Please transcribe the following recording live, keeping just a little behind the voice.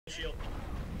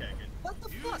What the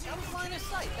fuck? That was line of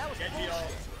sight. That was Genji bullshit.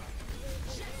 ult.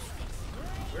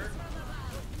 Where?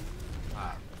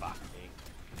 Ah, fuck me.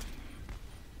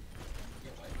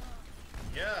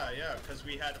 Yeah, because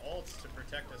we had ults to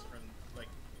protect us from, like,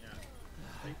 yeah.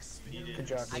 Like, needed. Good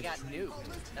job, I dude. got nuked.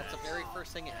 That's the very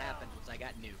first thing that happened was I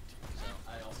got nuked. So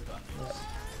I also got me.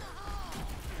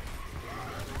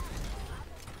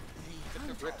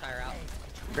 took the rip tire out.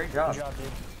 Great job. Good job, dude.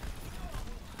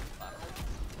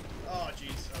 Oh,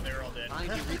 jeez. Oh, they were all dead.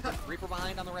 Behind you, Reaper, Reaper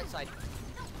behind on the right side.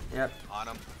 Yep. On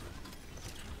him.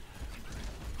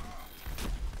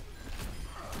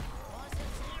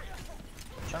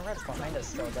 Junkrat's behind us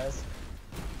still, guys.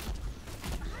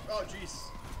 Oh, jeez.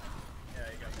 Yeah,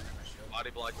 you got behind my shield. Body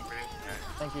blocking for you. Okay.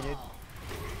 Thank you, dude.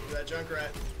 Do that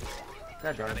Junkrat.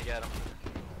 God darn Trying it. to get him.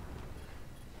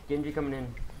 Genji coming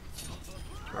in.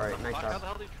 Alright, nice Fuck, how the job.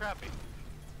 hell did he trap me?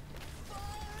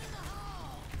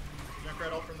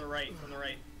 Junkrat ult from the right,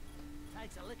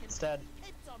 It's dead.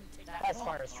 Nice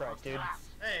fire strike, dude.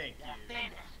 Thank you.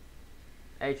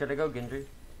 Hey, should I go Genji?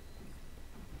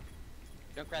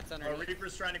 Junkrat's Oh, underneath.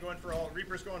 Reaper's trying to go in for all.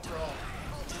 Reaper's going for all.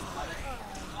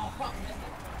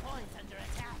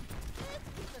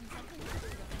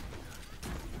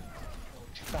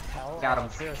 What the hell? Got him. Oh,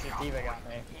 seriously, Diva got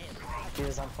me. He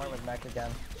was on point with mech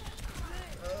again.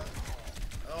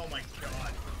 Oh my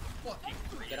god. Fucking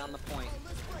Get on the point.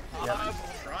 Yep.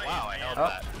 trying. Wow, I held Oh,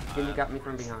 that. Genji got me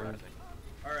from behind.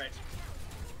 Alright.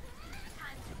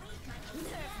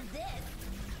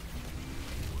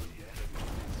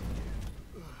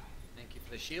 Thank you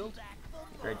for the shield.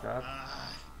 Great job.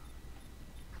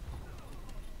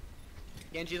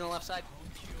 Genji on the left side.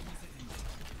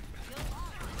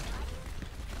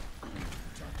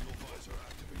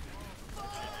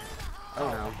 Oh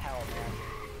no. Hell, man.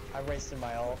 I wasted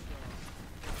my ult.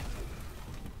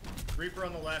 Reaper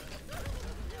on the left.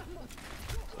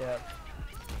 Yeah.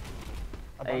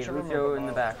 A Hey, bunch of them Lucio are in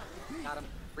the below. back. Got him.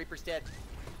 Reaper's dead.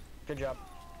 Good job.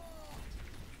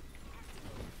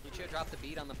 Lucio dropped the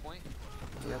beat on the point.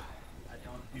 Yep. I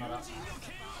don't. I'm not up.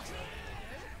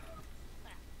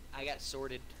 I got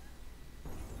sorted.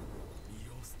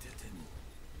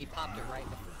 He popped it right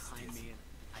behind me and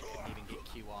I couldn't even get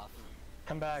Q off.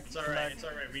 Come back. It's come alright, back. it's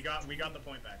alright. We got the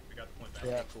point back. We got the point back.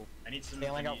 Yeah. Cool. I need some. They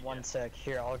only I got need- one yeah. tick.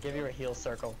 Here, I'll give you a heal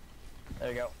circle. There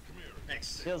you go.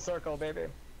 Thanks. Heal circle, baby.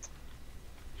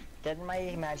 Get in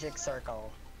my magic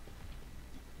circle.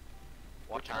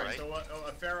 Watch Alright, right. so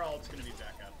a fair ult's gonna be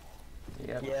back up.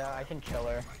 Yep. Yeah, I can kill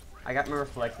her. I got my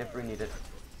reflect if we need it.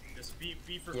 Just be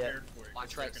prepared for it. 'cause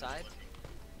Watch they're right gonna be side. looking.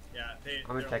 Yeah,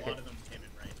 I'm gonna a check lot it. of them came in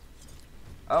right.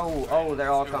 Oh,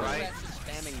 they're all Two coming. right. Junkrat's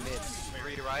spamming mid.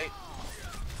 3 to right.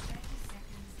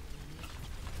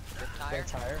 Rip Their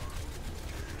tire. tire.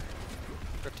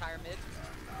 Rip tire mid.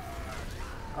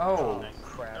 Oh,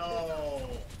 Crap. No.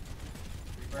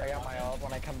 I got my ult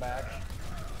when I come back.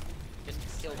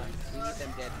 Just kill them. We need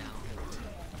them dead now.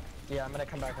 Yeah, I'm gonna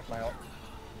come back with my ult.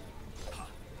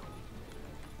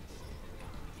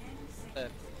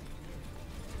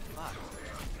 Fuck.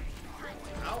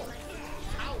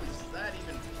 How is that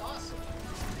even possible?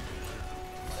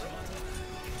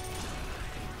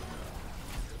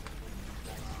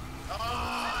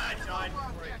 Ah, I died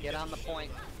before I Get on the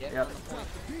point. Get Yep. on the point.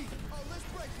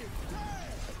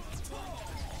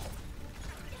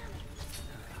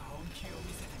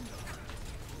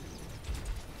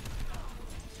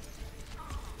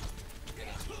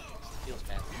 Feels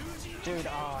bad. Dude,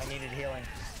 oh, I needed healing.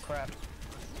 Crap.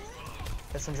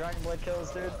 Get some Dragon Blade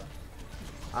kills, dude.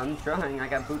 I'm trying. I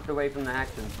got boots away from the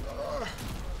action.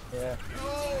 Yeah.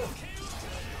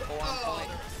 Four on point.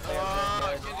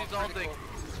 Oh, Genji's ulting.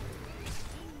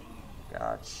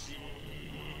 God.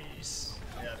 Jeez.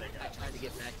 Yeah, they I got tried to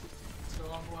get back.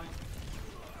 Still on point.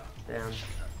 Damn.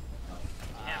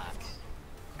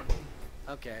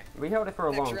 Okay. We held it for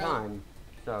a Next long round. time,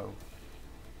 so.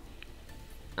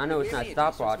 I know it's not Any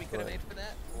stopwatch, adjustments we could but. have made for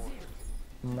that?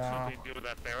 No. Something to do with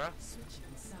that Pharah?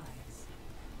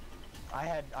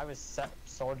 I was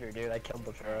soldier, dude. I killed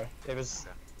the Pharaoh. It was.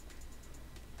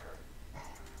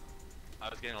 I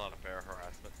was getting a lot of Pharah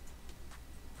harassment.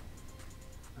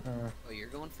 Oh, you're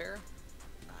going fair?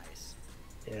 Nice.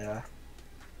 Yeah.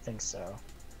 I think so.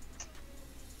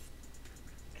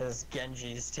 Because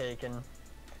Genji's taken.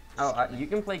 Oh, you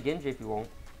can play Genji if you want.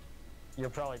 You're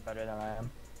probably better than I am.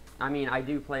 I mean, I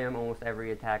do play him almost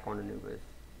every attack on Anubis.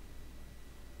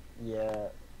 Yeah.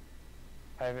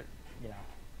 I haven't, you know.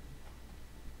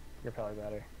 You're probably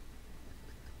better.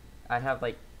 I have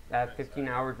 15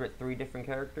 hours with 3 different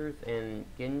characters, and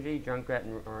Genji, Junkrat,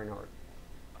 and Reinhardt.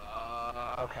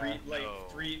 Okay.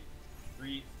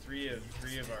 three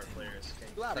of our players.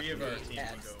 Two out of Three of our three team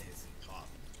had can go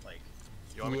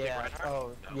You want me to Yeah. take Reinhardt?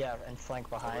 Oh, No. yeah, and flank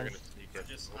So we're behind. gonna sneak I'm it.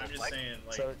 just Like, saying,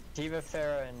 like, So Diva,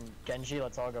 Pharah, and Genji,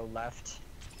 let's all go left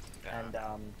yeah.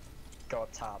 and go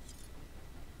up top.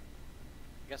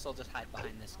 I guess I'll just hide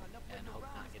behind this and hope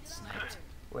not get sniped.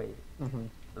 Wait, Mm-hmm.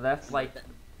 that's like, You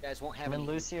guys won't have And then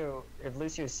any. Lucio, if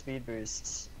Lucio speed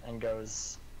boosts and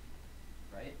goes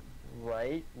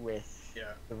right with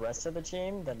yeah, the rest of the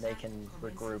team, then they can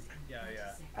regroup yeah.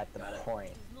 at the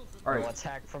point. all We'll right.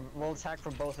 attack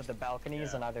from both of the balconies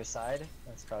Yeah. on either side.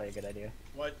 That's probably a good idea.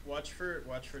 Watch for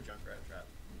Junkrat trap.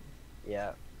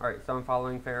 Yeah. All right, so I'm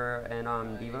following Farah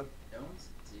and Diva. Don't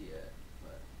see it,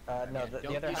 No, Yeah, the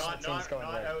don't other use- half of the team's going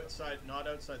right. Not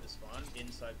outside the spawn,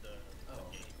 inside the Oh.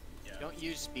 gate. Yeah. Don't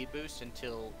use speed boost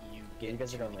until you get you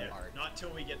guys are to going the right. arch. Not till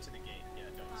we get to the gate. Yeah,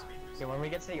 don't speed boost. Okay, when we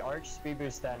get to the arch, speed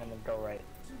boost then and then go right.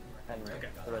 And Okay.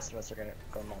 the rest of us are gonna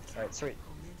go left. Alright, sweet.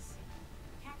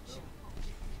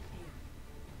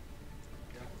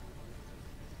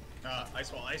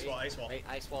 Ice wall, ice wall, ice wall. Wait,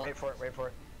 ice wall. Wait for it, wait for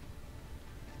it.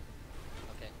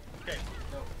 Okay. Okay.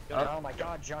 Oh my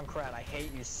god, Junkrat, I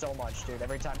hate you so much, dude.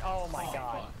 Every time. Oh my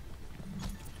god.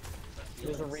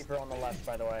 There's a Reaper on the left,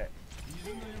 by the way.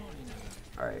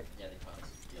 All right. yeah, they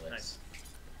pause. Nice.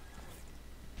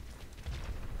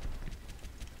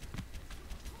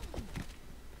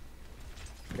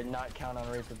 Did not count on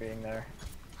Reaper being there.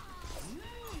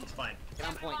 It's fine. Get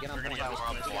on point, get on We're gonna point. get this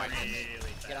on point point.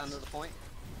 really Get fast. onto the point.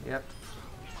 Yep.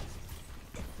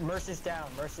 Mercy's down,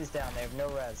 Mercy's down. They have no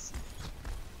res.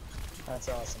 That's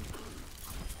awesome.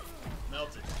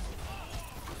 Melted.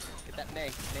 Get that May.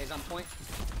 May's on point.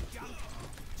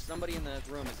 Somebody in the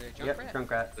room. Is there a Yep. Junkrat?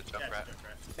 Junkrat. The Yeah, Junkrat.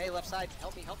 Junkrat. May left side.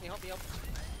 Help me, help me, help me, help me.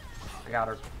 I got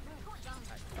her.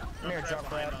 Come here, Junkrat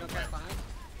behind Junkrat. on Junkrat left. behind.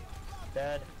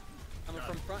 Dead. Coming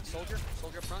from front. Soldier.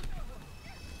 Soldier up front.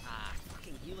 Ah,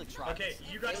 fucking helix rockets.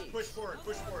 Okay, you guys Hey. push forward,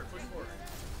 push forward, push forward.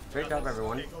 Great job,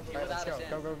 everyone. Okay, go, go, Alright, let's Without go. us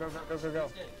Go, in. go, go, go, go, go,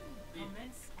 go.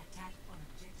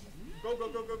 go, go,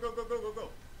 go, go, go, go, go, go, go.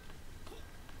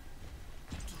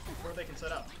 Before they can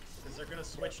set up, because they're gonna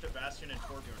switch to Bastion and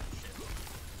Torbjorn and shit.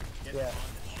 Get Yeah. on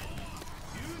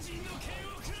this shit.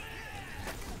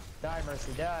 Die,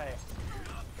 Mercy, die.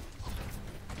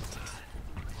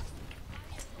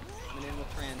 Coming in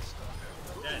with trans.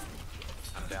 Dead.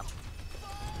 I'm down.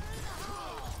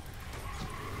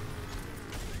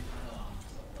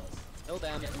 No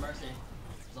damn. Get Mercy.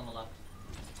 He's on the left.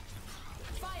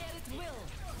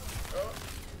 Oh,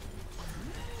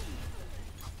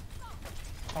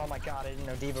 Oh my god, I didn't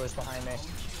know Diva was behind me.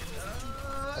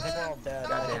 I think we're all dead. I think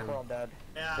Goddamn. we're all dead.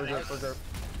 yeah, We're they- good, we're good.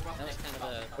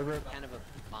 That was kind of a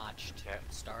botched Yeah.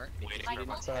 start Waiting because for you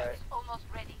didn't, It's alright. Almost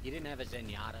ready. you didn't have a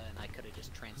Zenyatta and I could have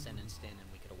just transcendenced in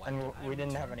and we could have wiped And it. we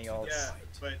didn't have any ults. yeah,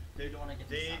 but We don't want to get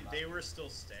to the they were still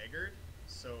staggered,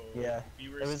 so Yeah, we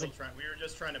were it was still a trying. We were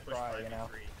just trying to push try, 5v3, you know.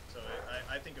 so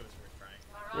I think it was worth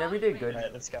trying. Yeah, we did good.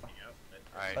 Alright, let's go.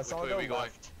 Alright, Let's which all way go are we going?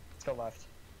 left. Let's go left.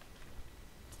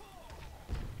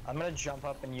 I'm gonna jump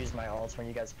up and use my ults when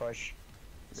you guys push.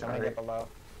 So I'm gonna get below.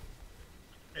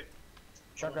 Okay.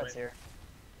 Junkrat's here.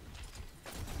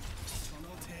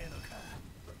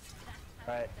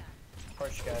 Alright.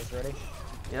 Push, guys. Ready?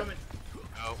 Yep. Coming.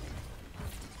 Oh,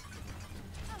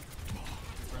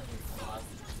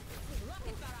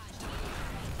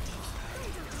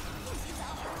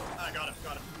 I got him,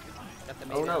 got him. Got the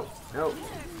Oh May no, down. no,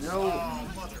 no. Oh,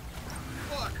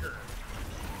 motherfucker.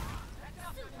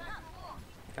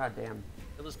 God damn.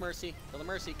 Kill this Mercy. Kill the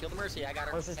Mercy. Kill the Mercy. I got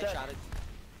her. Mercy's dead. Headshotted.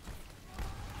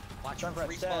 Watch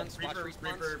Junkrat's dead. respawns. Watch Reaper,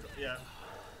 respawns. Reaper, yeah.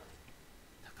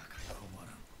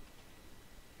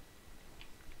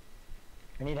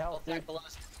 We need help, Health dude. pack below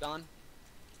us. Gone.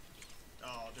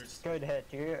 Oh, there's Good hit,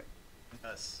 dude.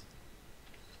 us.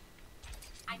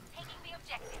 I'm taking the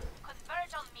objective.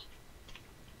 Converge on me.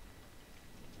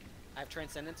 I have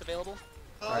Transcendence available.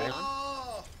 Alright.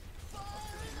 Oh!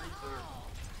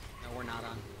 No, we're not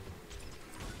on.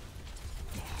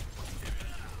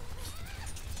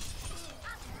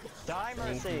 Die,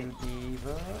 Thank Mercy. you,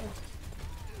 Diva.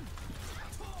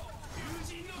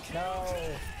 No.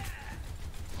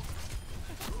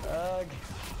 Ugh.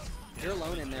 You're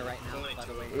alone in there right now, by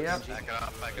the way. Yep. back it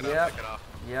off, back it Yep. off, back it off.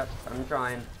 Yep, I'm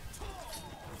trying.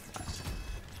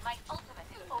 My ultimate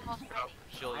is almost Oh, ready.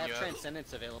 I shielding have you out.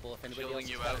 Transcendence available. If anybody Shielding else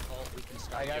you has got out. a call, we can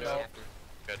start I got it ult. after.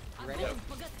 Good. You ready?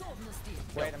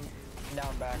 Wait, now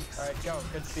I'm back. Alright, go.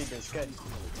 Good speed boost. Good.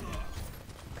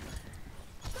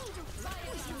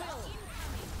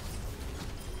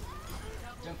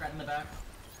 Junkrat in the back.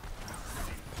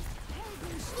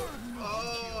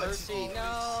 Oh, it's Mercy, always-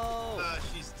 no!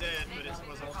 She's dead, but it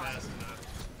wasn't fast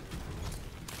enough.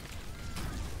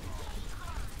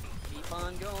 Keep Keep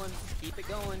on going. Keep it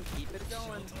going. Keep it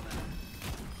going.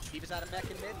 Keep us out of mech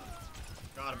and mid.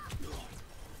 Got him.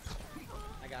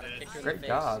 I got her. Kicked her in Great the face.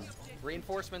 job.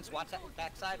 Reinforcements. Watch that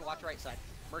back side. Watch right side.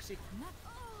 Mercy.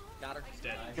 Got her.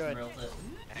 Dead. Nice, Good. real tip.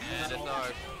 And it's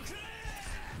ours.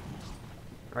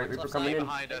 Alright, Reaper Left coming side. in.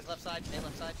 Behind us. Maze left side. Maze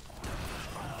left side.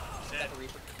 Dead. Got the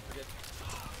Reaper. We're good.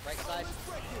 Right side.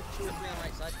 2 or 3 on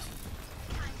right side.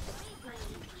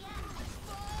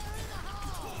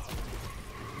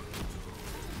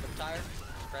 Flip tire.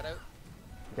 Spread out.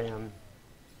 Damn.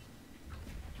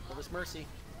 Pull this Mercy.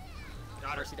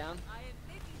 Got her. Mercy down.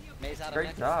 Maze out of Great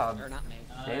mech. job. Or not Maze.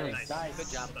 Damn. Nice. Nice. Good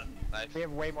job. Well done. Nice. We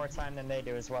have way more time than they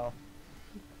do as well.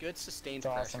 Good sustained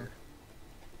It's pressure. awesome.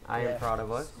 I am Yeah. proud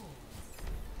of us.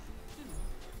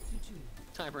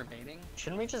 Time remaining.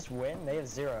 Shouldn't we just win? They have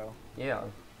 0. Yeah.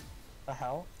 The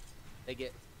hell? They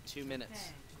get 2 minutes.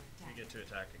 We get to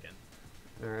attack again.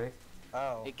 Alright.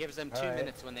 Oh, It gives them 2 Alright.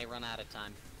 minutes when they run out of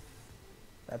time.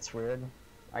 that's weird.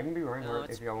 I can be running No, work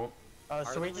it's- if you want. Oh, Part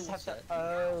so of we the just rule have to. set.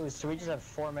 Oh, so we just have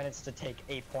 4 minutes to take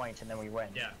a point and then we win.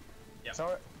 Yeah. Yeah.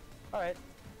 So, all right.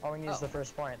 All we need is Oh. the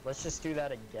first point. Let's just do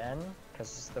that again,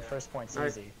 because the first point's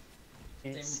Alright. easy.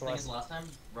 Same It's thing less- as last time.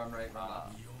 Run right, run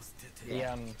up.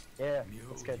 yeah,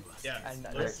 that's good. Yeah. And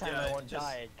let's- this time yeah, I won't just-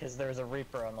 die, because there was a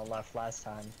Reaper on the left last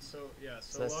time. So yeah,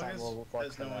 so, this long time as, we'll look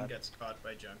as for no one that. gets caught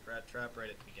by Junkrat Trap right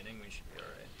at the beginning, we should be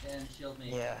alright. And shield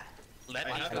me. Yeah. Let I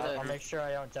me have And go I'll through. make sure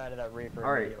I don't die to that Reaper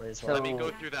Alright, immediately as so- well. Let me go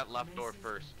through that left door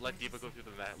first. Let Diva go through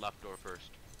the left door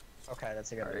first. Okay,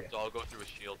 that's a good Alright. idea. So I'll go through a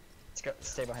shield. Let's go.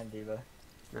 Stay behind Diva.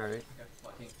 Alright. Okay,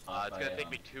 fucking It's caught gonna by, take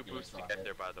me 2 Felix boosts to rocket. get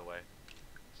there, by the way.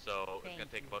 So it's gonna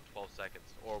take about 12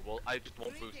 seconds. Or I just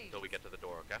won't boost until we get to the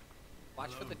door, okay?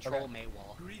 Watch for the troll May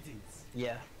wall.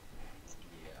 Yeah.